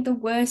saying, I think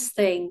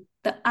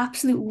the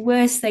absolute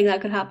worst thing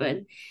that could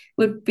happen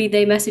would be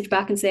they message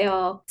back and say,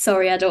 "Oh,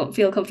 sorry, I don't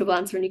feel comfortable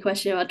answering your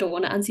question, or I don't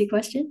want to answer your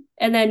question."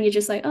 And then you're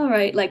just like, "All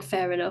right, like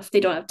fair enough.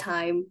 They don't have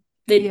time.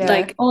 They Yeah.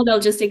 like, or they'll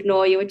just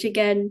ignore you, which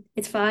again,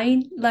 it's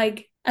fine."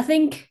 Like I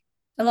think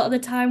a lot of the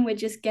time we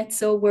just get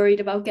so worried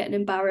about getting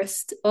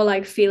embarrassed or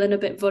like feeling a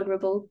bit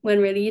vulnerable when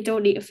really you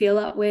don't need to feel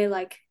that way.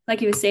 Like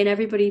you were saying,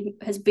 everybody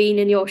has been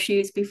in your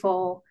shoes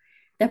before.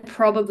 They're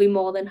probably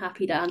more than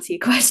happy to answer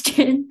your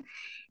question.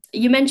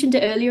 You mentioned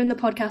it earlier in the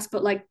podcast,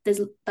 but like there's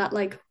that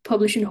like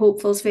Publishing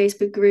Hopefuls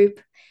Facebook group.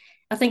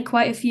 I think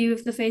quite a few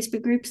of the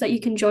Facebook groups that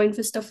you can join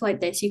for stuff like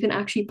this, you can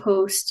actually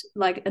post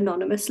like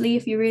anonymously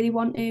if you really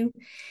want to.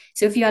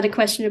 So if you had a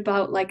question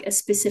about like a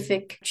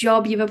specific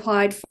job you've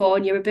applied for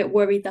and you're a bit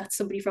worried that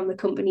somebody from the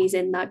company's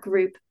in that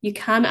group, you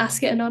can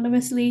ask it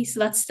anonymously. So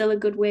that's still a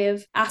good way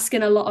of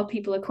asking a lot of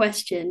people a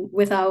question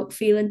without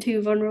feeling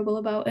too vulnerable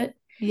about it.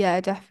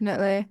 Yeah,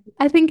 definitely.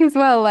 I think as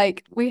well,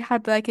 like we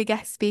had like a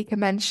guest speaker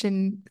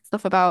mention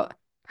stuff about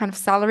kind of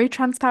salary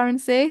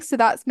transparency. So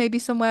that's maybe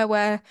somewhere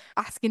where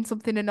asking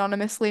something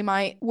anonymously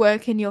might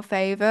work in your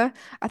favor.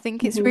 I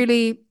think it's Mhm.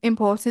 really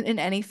important in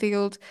any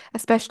field,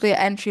 especially at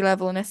entry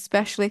level and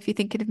especially if you're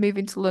thinking of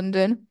moving to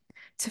London,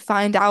 to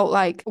find out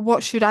like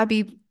what should I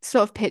be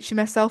sort of pitching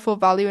myself or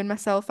valuing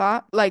myself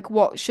at? Like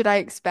what should I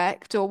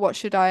expect or what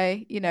should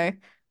I,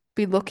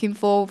 be looking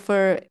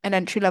for an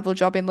entry level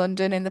job in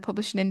London in the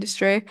publishing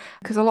industry,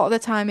 because a lot of the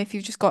time if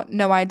you've just got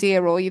no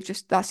idea or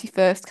that's your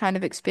first kind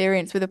of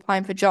experience with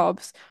applying for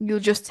jobs, you'll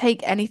just take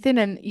anything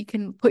and you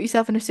can put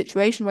yourself in a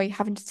situation where you're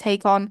having to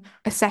take on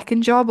a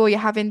second job or you're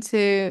having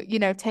to,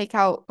 take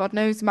out, God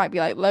knows, it might be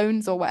like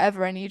loans or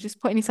whatever, and you're just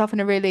putting yourself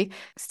in a really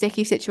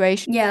sticky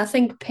situation. Yeah, I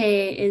think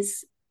pay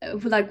is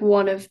like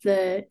one of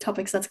the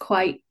topics that's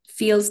quite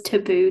feels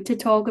taboo to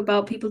talk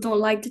about. People don't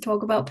like to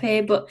talk about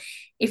pay, but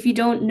if you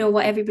don't know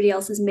what everybody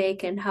else is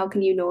making, how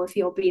can you know if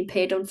you're being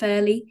paid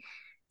unfairly?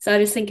 So I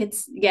just think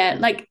it's yeah,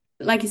 like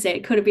you say,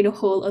 it could have been a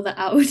whole other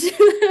out,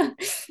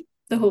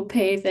 the whole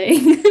pay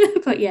thing.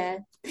 But yeah.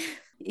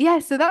 Yeah,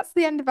 so that's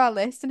the end of our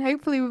list, and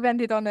hopefully we've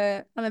ended on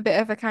a bit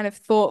of a kind of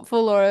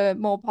thoughtful or a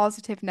more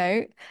positive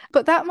note.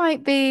 But that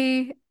might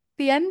be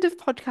the end of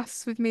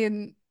podcasts with me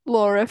and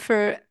Laura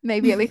for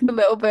maybe at least a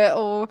little bit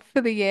or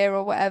for the year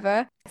or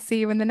whatever. See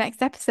you in the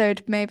next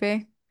episode,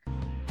 maybe.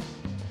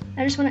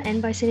 I just want to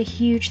end by saying a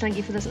huge thank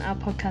you for listening to our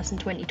podcast in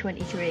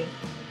 2023.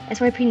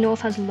 SYP North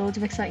has loads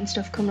of exciting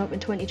stuff coming up in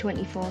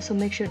 2024, so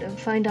make sure to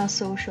find our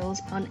socials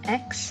on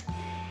X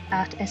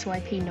at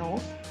SYP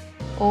North,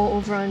 or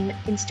over on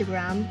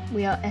Instagram,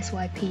 we are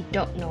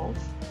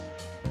syp.north.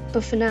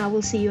 But for now,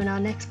 we'll see you in our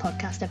next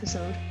podcast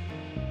episode.